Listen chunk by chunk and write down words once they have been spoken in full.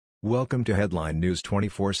Welcome to Headline News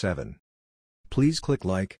 24/7. Please click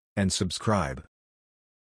like and subscribe.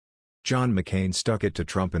 John McCain stuck it to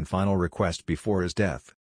Trump in final request before his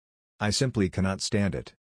death. I simply cannot stand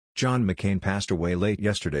it. John McCain passed away late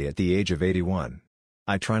yesterday at the age of 81.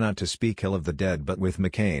 I try not to speak ill of the dead, but with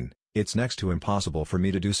McCain, it's next to impossible for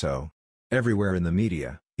me to do so. Everywhere in the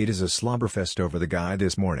media, it is a slobberfest over the guy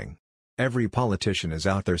this morning. Every politician is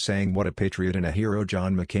out there saying what a patriot and a hero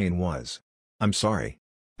John McCain was. I'm sorry.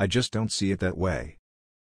 I just don't see it that way.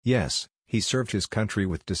 Yes, he served his country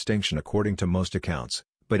with distinction according to most accounts,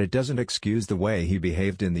 but it doesn't excuse the way he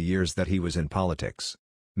behaved in the years that he was in politics.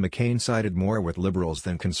 McCain sided more with liberals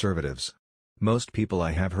than conservatives. Most people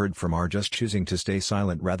I have heard from are just choosing to stay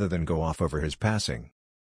silent rather than go off over his passing.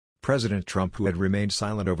 President Trump, who had remained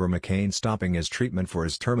silent over McCain stopping his treatment for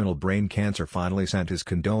his terminal brain cancer, finally sent his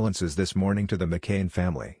condolences this morning to the McCain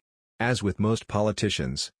family. As with most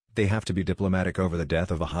politicians, they have to be diplomatic over the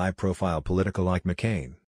death of a high-profile political like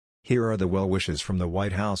McCain. Here are the well wishes from the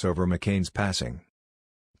White House over McCain's passing.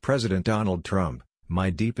 President Donald Trump, my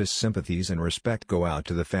deepest sympathies and respect go out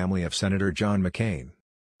to the family of Senator John McCain.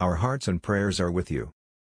 Our hearts and prayers are with you.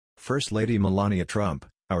 First Lady Melania Trump,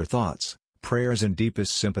 our thoughts, prayers and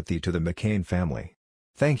deepest sympathy to the McCain family.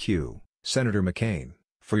 Thank you, Senator McCain,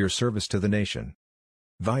 for your service to the nation.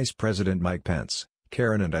 Vice President Mike Pence,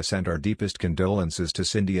 Karen and I send our deepest condolences to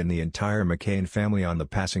Cindy and the entire McCain family on the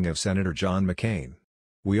passing of Senator John McCain.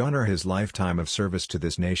 We honor his lifetime of service to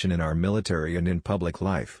this nation in our military and in public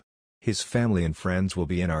life. His family and friends will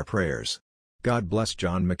be in our prayers. God bless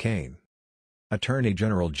John McCain. Attorney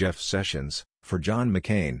General Jeff Sessions, for John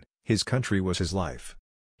McCain, his country was his life.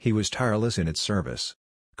 He was tireless in its service.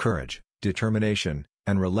 Courage, determination,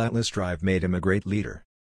 and relentless drive made him a great leader.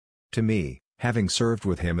 To me, having served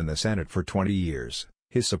with him in the Senate for 20 years,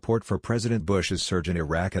 his support for President Bush's surge in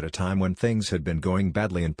Iraq at a time when things had been going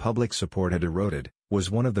badly and public support had eroded,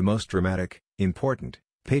 was one of the most dramatic, important,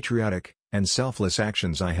 patriotic, and selfless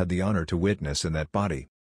actions I had the honor to witness in that body.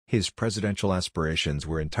 His presidential aspirations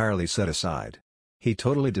were entirely set aside. He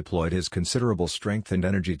totally deployed his considerable strength and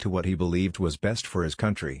energy to what he believed was best for his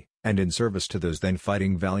country, and in service to those then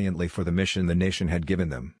fighting valiantly for the mission the nation had given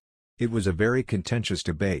them. It was a very contentious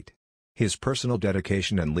debate. His personal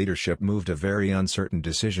dedication and leadership moved a very uncertain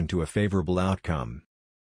decision to a favorable outcome.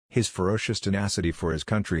 His ferocious tenacity for his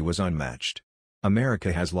country was unmatched.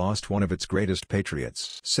 America has lost one of its greatest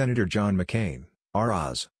patriots. Senator John McCain,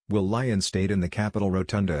 R.I.S., will lie in state in the Capitol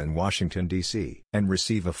Rotunda in Washington, D.C. and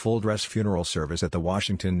receive a full-dress funeral service at the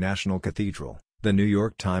Washington National Cathedral, the New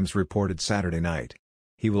York Times reported Saturday night.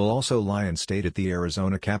 He will also lie in state at the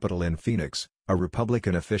Arizona Capitol in Phoenix, a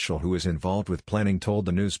Republican official who is involved with planning told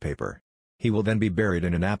the newspaper. He will then be buried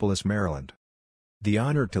in Annapolis, Maryland. The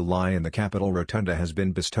honor to lie in the Capitol Rotunda has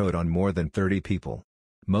been bestowed on more than 30 people.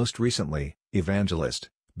 Most recently, evangelist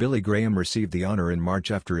Billy Graham received the honor in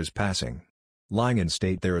March after his passing. Lying in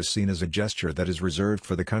state there is seen as a gesture that is reserved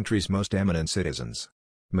for the country's most eminent citizens.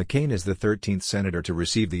 McCain is the 13th senator to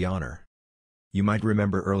receive the honor. You might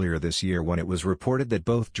remember earlier this year when it was reported that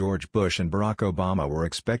both George Bush and Barack Obama were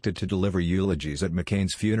expected to deliver eulogies at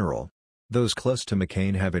McCain's funeral. Those close to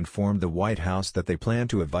McCain have informed the White House that they plan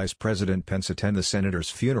to have Vice President Pence attend the senator's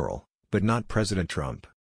funeral, but not President Trump.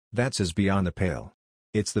 That's as beyond the pale.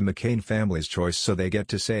 It's the McCain family's choice, so they get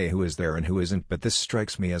to say who is there and who isn't, but this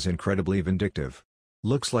strikes me as incredibly vindictive.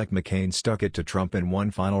 Looks like McCain stuck it to Trump in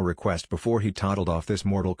one final request before he toddled off this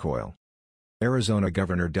mortal coil. Arizona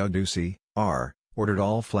Governor Doug Ducey, R., ordered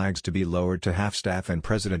all flags to be lowered to half-staff, and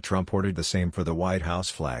President Trump ordered the same for the White House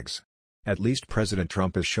flags. At least President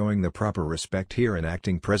Trump is showing the proper respect here and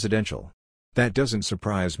acting presidential. That doesn't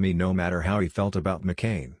surprise me no matter how he felt about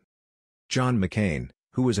McCain. John McCain,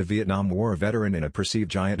 who was a Vietnam War veteran and a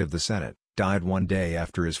perceived giant of the Senate, died one day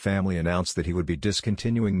after his family announced that he would be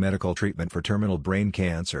discontinuing medical treatment for terminal brain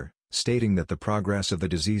cancer, stating that the progress of the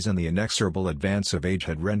disease and the inexorable advance of age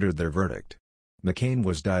had rendered their verdict. McCain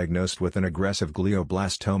was diagnosed with an aggressive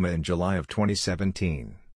glioblastoma in July of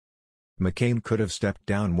 2017. McCain could have stepped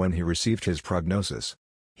down when he received his prognosis.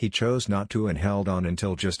 He chose not to and held on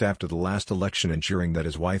until just after the last election, ensuring that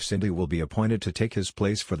his wife Cindy will be appointed to take his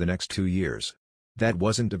place for the next 2 years. That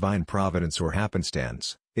wasn't divine providence or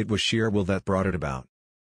happenstance, it was sheer will that brought it about.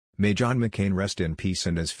 May John McCain rest in peace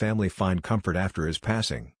and his family find comfort after his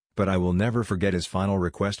passing, but I will never forget his final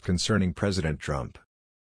request concerning President Trump.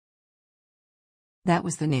 That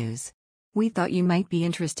was the news. We thought you might be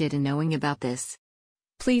interested in knowing about this.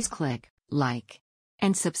 Please click like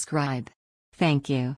and subscribe. Thank you.